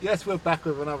Yes, we're back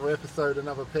with another episode,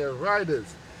 another pair of riders.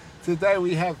 Today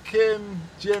we have Kim,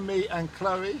 Jimmy and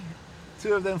Chloe,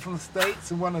 two of them from the States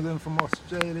and one of them from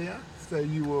Australia. So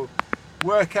you will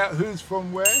work out who's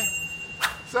from where.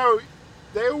 So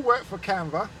they all work for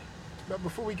Canva, but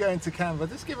before we go into Canva,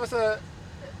 just give us an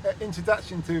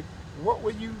introduction to what were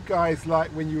you guys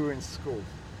like when you were in school?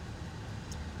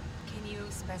 Can you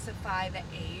specify the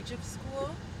age of school?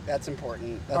 That's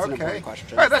important. That's an important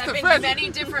question. Right, I've been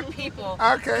many different people.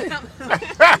 Okay.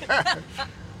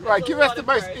 Right, give us the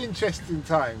most interesting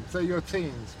time. So your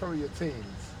teens, probably your teens.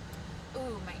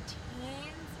 Ooh, my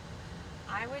teens?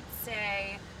 I would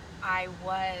say I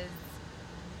was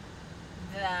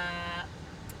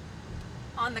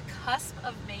on the cusp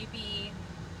of maybe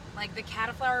like the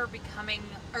caterpillar becoming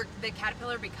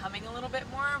a little bit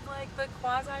more of like the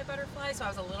quasi butterfly. So I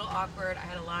was a little awkward. I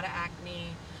had a lot of acne.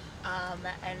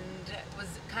 And was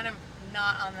kind of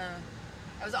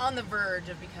I was on the verge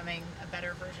of becoming a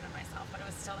better version of myself, but it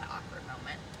was still that awkward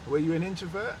moment. Were you an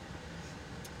introvert?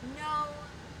 No,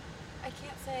 I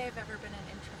can't say I've ever been an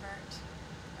introvert,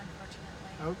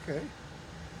 unfortunately. Okay.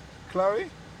 Chloe?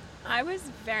 I was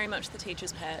very much the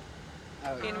teacher's pet.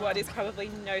 In what is probably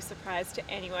no surprise to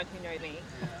anyone who knows me.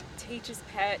 Yeah. Teacher's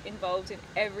pet, involved in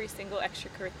every single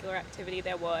extracurricular activity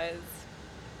there was,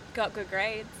 got good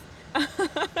grades.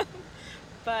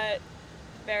 But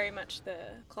very much the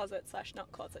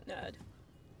closet/not closet nerd.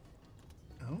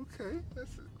 Okay,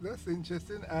 that's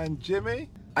interesting. And Jimmy?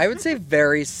 I would say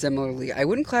very similarly. I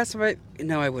would classify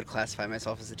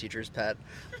myself as a teacher's pet.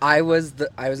 I was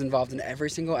involved in every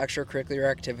single extracurricular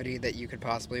activity that you could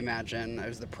possibly imagine. I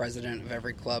was the president of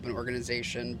every club and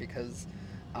organization because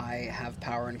I have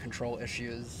power and control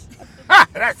issues.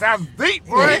 That sounds deep,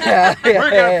 boy. Yeah,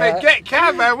 we're going to forget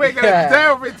Canva. We're going to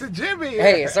delve into Jimmy.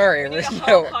 Hey, sorry. We need a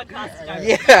whole podcast about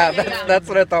it. That's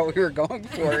what I thought we were going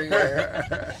for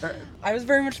here. I was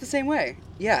very much the same way.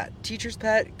 Yeah, teacher's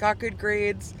pet, got good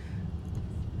grades,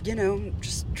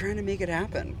 just trying to make it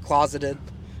happen. Closeted,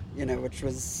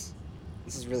 this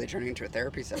is really turning into a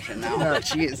therapy session now. Yeah.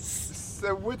 Jeez.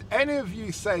 So would any of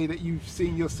you say that you've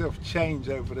seen yourself change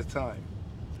over the time?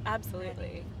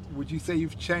 Absolutely. Would you say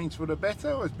you've changed for the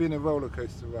better, or it's been a roller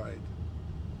coaster ride?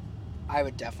 I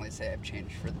would definitely say I've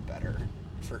changed for the better,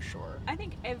 for sure. I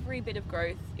think every bit of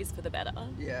growth is for the better.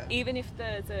 Yeah. Even if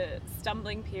there's a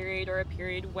stumbling period or a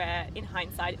period where, in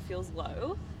hindsight, it feels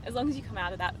low, as long as you come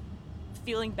out of that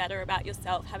feeling better about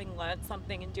yourself, having learned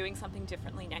something and doing something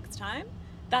differently next time,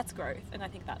 that's growth. And I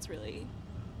think that's really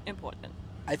important.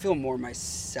 I feel more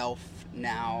myself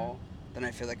now than I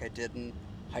feel like I did in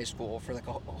high school for like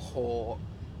a whole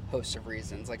host of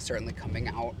reasons. Like certainly coming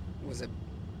out was a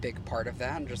big part of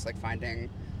that, and just like finding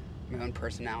my own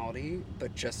personality,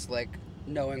 but just like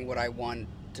knowing what I want,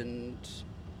 and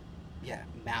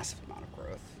massive amount of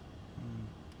growth.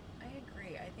 I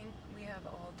agree. I think we have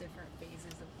all different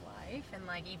phases of life, and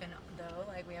like even though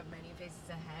like we have many phases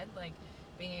ahead, like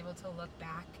being able to look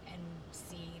back and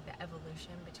see the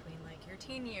evolution between like your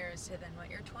teen years to then what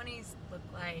your 20s look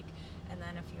like, and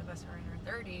then a few of us are in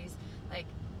our 30s, like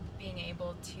being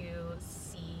able to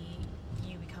see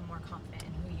you become more confident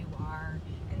in who you are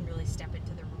and really step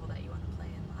into the role that you want to play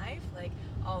in life, like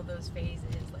all those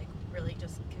phases like really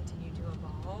just continue to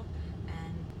evolve.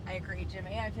 And I agree,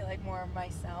 Jimmy, I feel like more of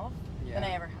myself than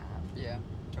I ever have. Yeah,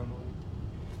 totally.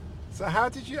 So how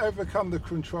did you overcome the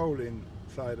controlling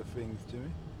side of things,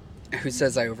 Jimmy? Who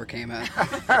says I overcame it?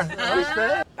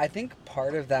 Okay. I think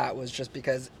part of that was just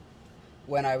because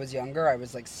when I was younger, I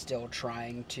was like still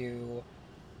trying to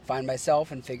find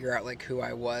myself and figure out like who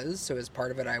I was. So as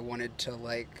part of it, I wanted to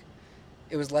like,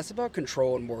 it was less about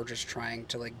control and more just trying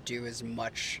to like do as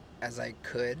much as I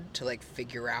could to like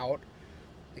figure out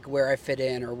like where I fit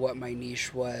in or what my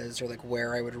niche was or like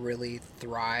where I would really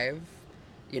thrive,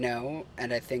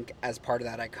 And I think as part of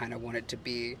that, I kind of wanted to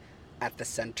be at the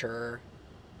center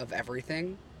of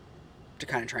everything to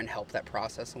kind of try and help that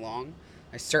process along.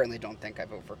 I certainly don't think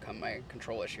I've overcome my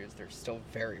control issues. They're still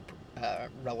very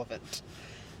relevant.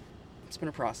 It's been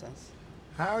a process.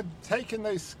 How, taking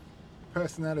those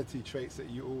personality traits that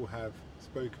you all have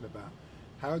spoken about,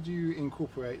 how do you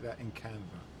incorporate that in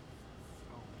Canva?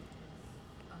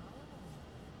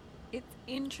 It's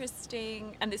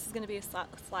interesting, and this is going to be a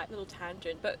slight little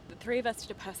tangent, but the three of us did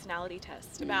a personality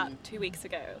test about 2 weeks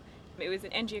ago. It was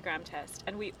an Enneagram test,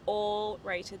 and we all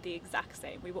rated the exact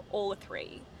same. We were all a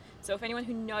 3. So if anyone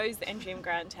who knows the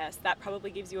Enneagram test, that probably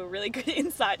gives you a really good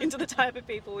insight into the type of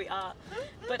people we are.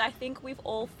 But I think we've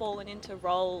all fallen into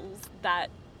roles that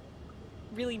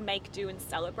really make do and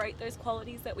celebrate those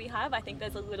qualities that we have. I think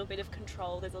there's a little bit of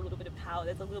control, there's a little bit of power,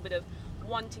 there's a little bit of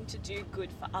wanting to do good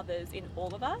for others in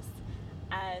all of us.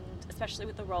 and especially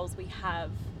with the roles we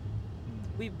have,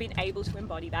 we've been able to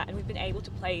embody that, and we've been able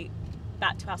to play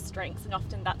that to our strengths, and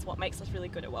often that's what makes us really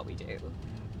good at what we do.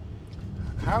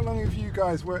 How long have you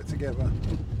guys worked together?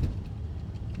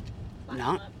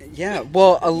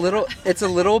 It's a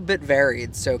little bit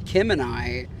varied. So Kim and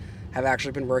I have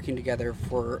actually been working together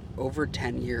for over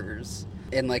 10 years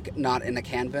in like, not in a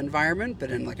Canva environment, but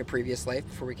in like a previous life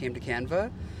before we came to Canva.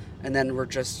 And then we're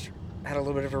just had a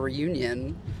little bit of a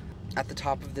reunion at the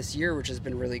top of this year, which has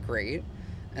been really great.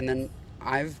 And then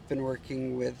I've been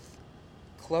working with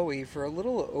Chloe for a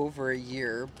little over a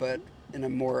year, but in a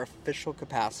more official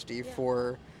capacity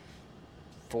for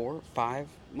 4, 5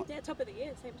 months. Yeah, top of the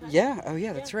year, same time. Yeah, oh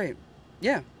yeah, that's right.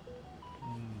 Yeah.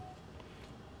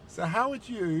 So how would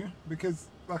you, because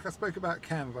like I spoke about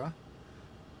Canva,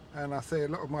 and I say a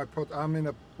lot of my I'm in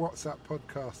a WhatsApp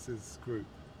podcasters group,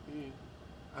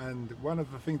 and one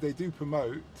of the things they do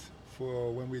promote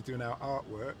for when we're doing our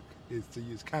artwork is to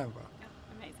use Canva.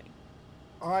 Oh, amazing.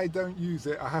 I don't use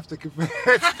it, I have to confess,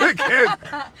 because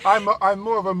I'm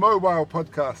more of a mobile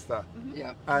podcaster,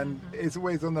 Yeah. and it's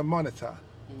always on the monitor.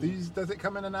 Does it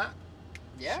come in an app?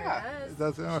 Yeah. Sure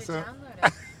Does it You also? should download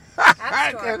it. App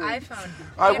Store, iPhone,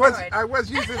 Android. I was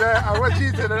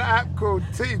using an app called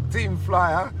Team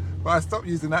Flyer, but I stopped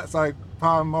using that, so I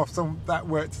palm off that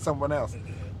work to someone else.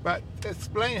 But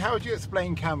how would you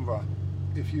explain Canva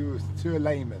if you were to a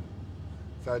layman?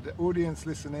 So the audience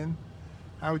listening,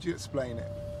 how would you explain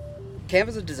it?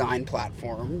 Canva's a design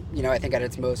platform, I think at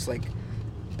its most like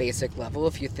basic level,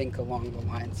 if you think along the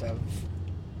lines of,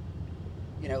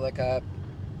 like a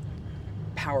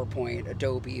PowerPoint,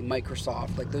 Adobe,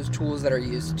 Microsoft, like those tools that are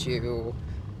used to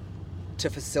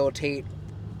facilitate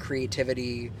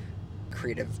creativity,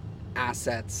 creative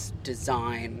assets,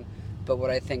 design. But what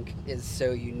I think is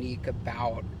so unique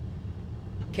about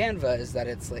Canva is that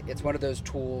it's one of those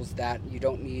tools that you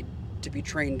don't need to be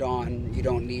trained on. You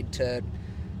don't need a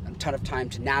ton of time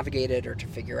to navigate it or to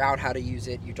figure out how to use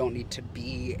it. You don't need to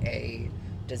be a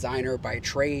designer by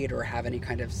trade or have any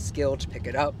kind of skill to pick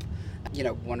it up.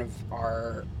 One of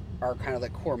our kind of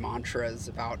like core mantras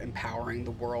about empowering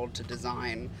the world to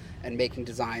design and making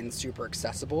design super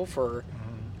accessible for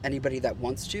anybody that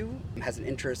wants to, has an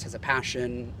interest, has a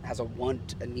passion, has a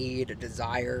want, a need, a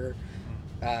desire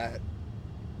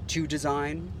to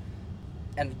design.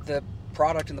 And the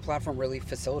product and the platform really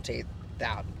facilitate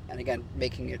that. And again,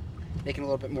 making it a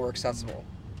little bit more accessible,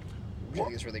 which I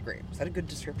think is really great. Is that a good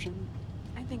description?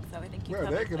 I think so. I think you Well,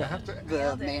 covered they're going to have to... The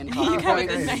Nailed it. main You talking covered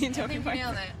the points. main I talking think you point.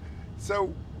 nailed it.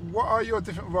 So what are your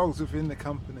different roles within the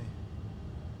company?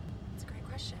 That's a great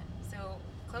question. So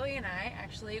Chloe and I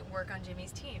actually work on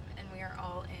Jimmy's team, and we are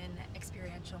all in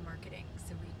experiential marketing.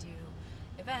 So we do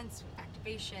events,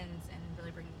 activations, and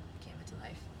really bring Canva to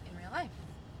life in real life.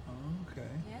 Okay,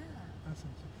 Yeah. that's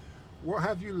interesting. What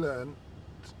have you learned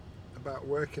about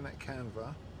working at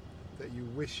Canva that you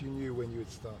wish you knew when you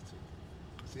had started?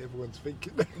 See, everyone's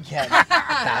thinking. Yeah,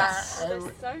 that's... There's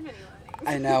so many learnings.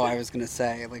 I know, I was going to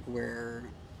say, like, where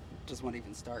does one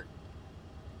even start?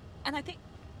 And I think,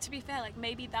 to be fair, like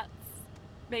maybe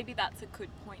that's a good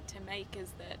point to make, is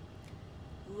that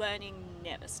learning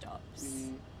never stops.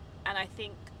 And I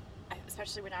think,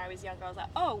 especially when I was younger, I was like,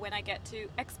 oh, when I get to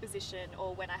X position,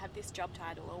 or when I have this job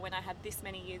title, or when I have this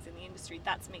many years in the industry,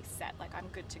 that's me set, like I'm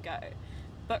good to go.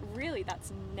 But really,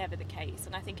 that's never the case.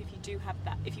 And I think if you do have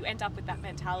that, if you end up with that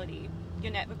mentality,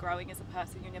 you're never growing as a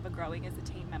person, you're never growing as a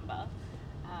team member.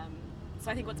 So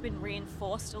I think what's been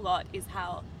reinforced a lot is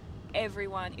how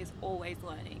everyone is always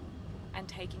learning and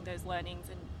taking those learnings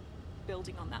and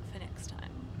building on that for next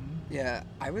time. Yeah,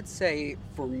 I would say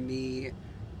for me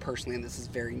personally, and this is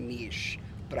very niche,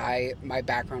 but my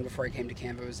background before I came to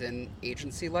Canva was in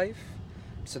agency life.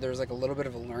 So there was like a little bit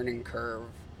of a learning curve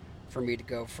for me to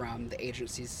go from the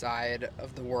agency side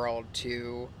of the world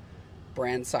to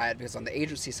brand side, because on the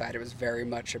agency side it was very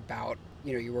much about,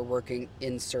 you were working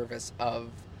in service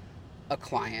of a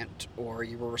client, or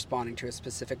you were responding to a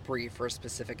specific brief or a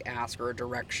specific ask or a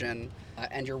direction,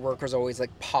 and your work was always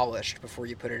like polished before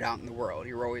you put it out in the world.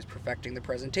 You were always perfecting the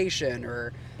presentation,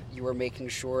 or you were making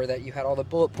sure that you had all the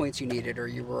bullet points you needed, or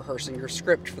you were rehearsing your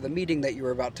script for the meeting that you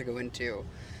were about to go into.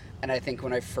 And I think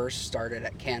when I first started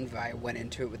at Canva, I went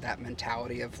into it with that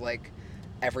mentality of like,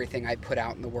 everything I put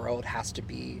out in the world has to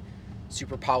be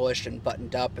super polished and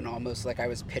buttoned up, and almost like I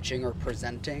was pitching or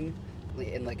presenting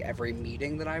in like every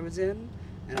meeting that I was in.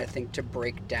 And I think to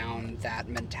break down that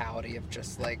mentality of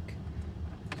just like,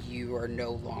 you are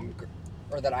no longer,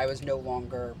 or that I was no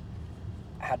longer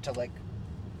had to like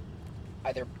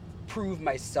either prove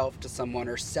myself to someone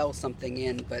or sell something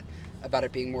in, but about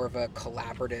it being more of a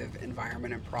collaborative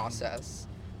environment and process,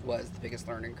 was the biggest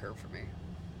learning curve for me,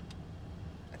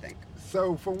 I think.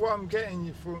 So from what I'm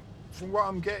getting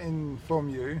from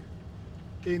you,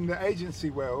 in the agency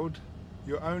world,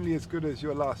 you're only as good as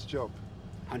your last job.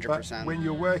 100%. But when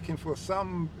you're working for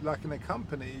like in a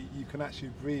company, you can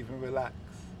actually breathe and relax.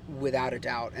 Without a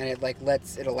doubt. And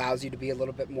it allows you to be a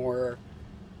little bit more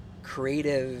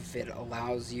creative. It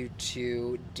allows you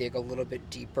to dig a little bit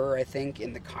deeper, I think,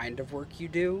 in the kind of work you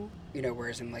do.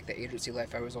 Whereas in like the agency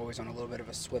life, I was always on a little bit of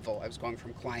a swivel. I was going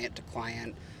from client to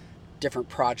client, different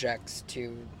projects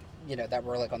to, that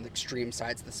were like on the extreme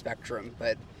sides of the spectrum.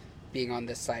 But being on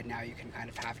this side now, you can kind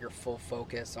of have your full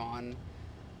focus on,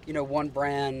 one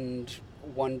brand,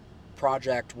 one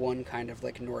project, one kind of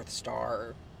like North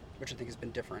Star, which I think has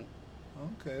been different.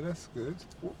 Okay, that's good.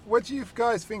 What do you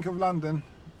guys think of London?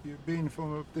 You've been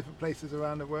from different places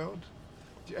around the world.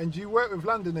 And do you work with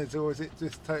Londoners, or is it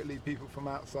just totally people from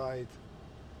outside?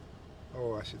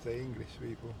 Or I should say English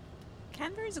people.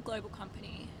 Canva is a global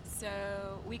company, so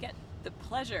we get the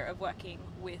pleasure of working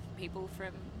with people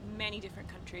from many different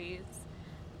countries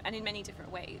and in many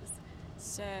different ways.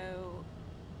 So,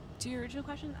 to your original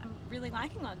question, I'm really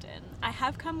liking London. I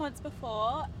have come once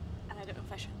before, and I don't know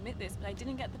if I should admit this, but I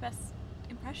didn't get the best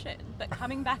impression. But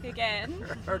coming back again,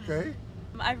 Okay.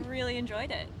 I've really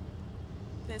enjoyed it.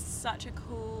 There's such a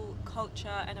cool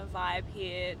culture and a vibe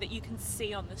here that you can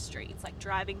see on the streets. Like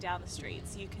driving down the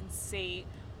streets, you can see,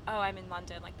 oh, I'm in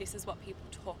London. Like this is what people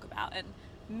talk about. And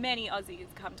many Aussies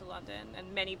come to London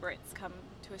and many Brits come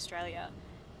to Australia.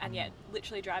 And yet,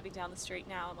 literally driving down the street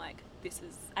now, I'm like,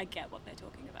 I get what they're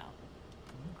talking about.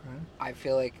 Okay. I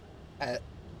feel like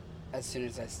as soon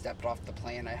as I stepped off the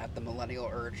plane, I had the millennial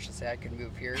urge to say I could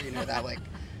move here. That like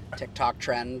TikTok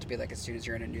trend to be like, as soon as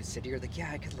you're in a new city, you're like,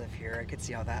 yeah, I could live here. I could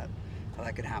see how that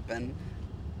could happen.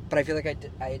 But I feel like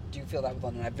I do feel that with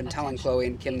London. I've been telling Chloe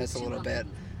and Kim this a little bit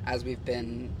as we've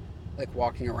been like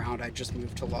walking around. I just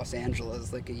moved to Los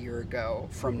Angeles like a year ago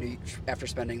after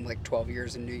spending like 12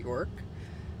 years in New York.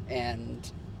 And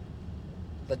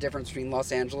the difference between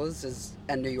Los Angeles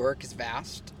and New York is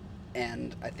vast.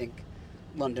 And I think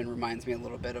London reminds me a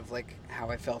little bit of like how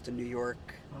I felt in New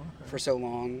York for so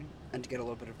long. And to get a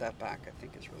little bit of that back, I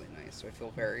think is really nice. So I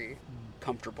feel very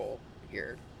comfortable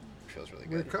here. It feels really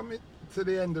good. We're coming to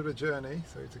the end of the journey.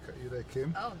 Sorry to cut you there,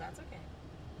 Kim. Oh, that's okay.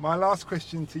 My last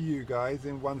question to you guys,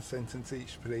 in one sentence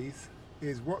each, please,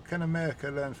 is what can America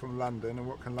learn from London, and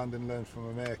what can London learn from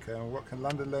America, and what can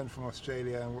London learn from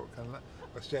Australia, and what can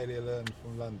Australia learn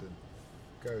from London?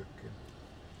 Go, Kim.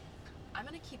 I'm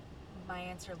going to keep my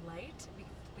answer light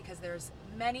because there's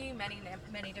many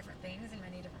different things and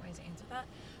many different ways to answer that.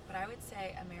 But I would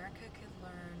say America could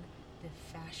learn the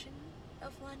fashion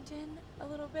of London a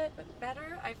little bit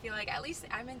better. I feel like, at least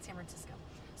I'm in San Francisco,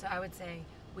 so I would say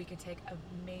we could take a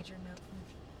major note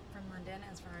from London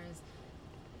as far as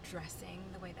dressing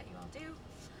the way that you all do.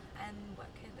 And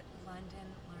what could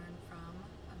London learn from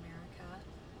America?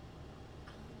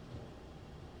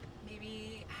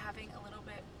 Maybe having a little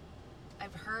bit,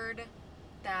 I've heard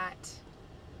that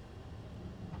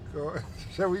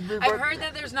Shall we move I've on? heard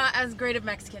that there's not as great of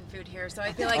Mexican food here, so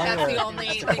I feel like that's the only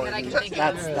thing that I can think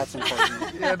of. That's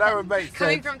important. Yeah, that would make sense.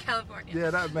 Coming from California.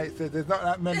 Yeah, that would make sense. There's not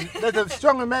that many. There's a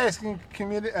strong Mexican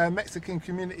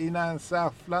community now in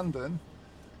South London,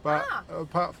 but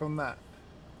apart from that,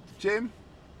 Jim?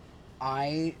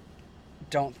 I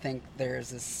don't think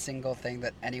there's a single thing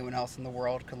that anyone else in the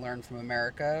world can learn from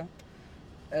America,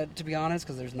 to be honest,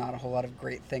 because there's not a whole lot of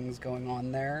great things going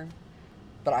on there.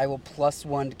 But I will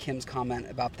 +1 to Kim's comment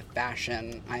about the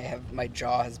fashion. My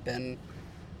jaw has been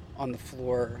on the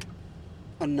floor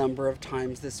a number of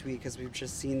times this week as we've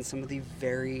just seen some of the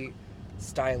very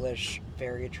stylish,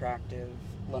 very attractive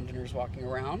Londoners walking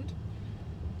around.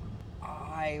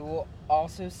 I will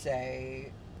also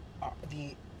say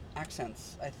the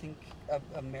accents. I think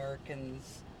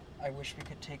Americans, I wish we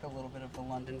could take a little bit of the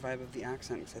London vibe of the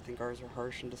accent, because I think ours are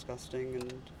harsh and disgusting,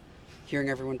 and hearing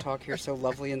everyone talk here is so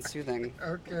lovely and soothing.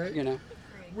 Okay.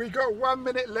 We got 1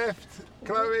 minute left,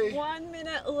 Chloe. 1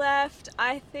 minute left.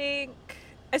 I think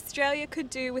Australia could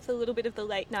do with a little bit of the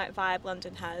late night vibe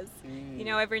London has.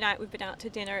 Every night we've been out to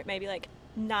dinner at maybe like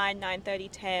 9:30,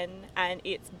 10, and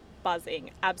it's buzzing,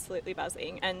 absolutely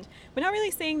buzzing. And we're not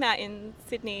really seeing that in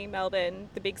Sydney, Melbourne,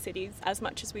 the big cities, as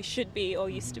much as we should be or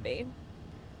used to be.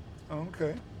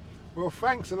 Okay. Well,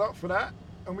 thanks a lot for that,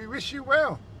 and we wish you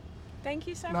well. Thank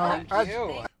you so much.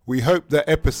 We hope that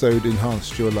episode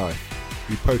enhanced your life.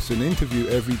 We post an interview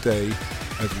every day,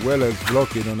 as well as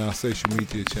vlogging on our social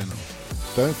media channels.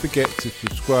 Don't forget to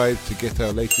subscribe to get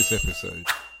our latest episode.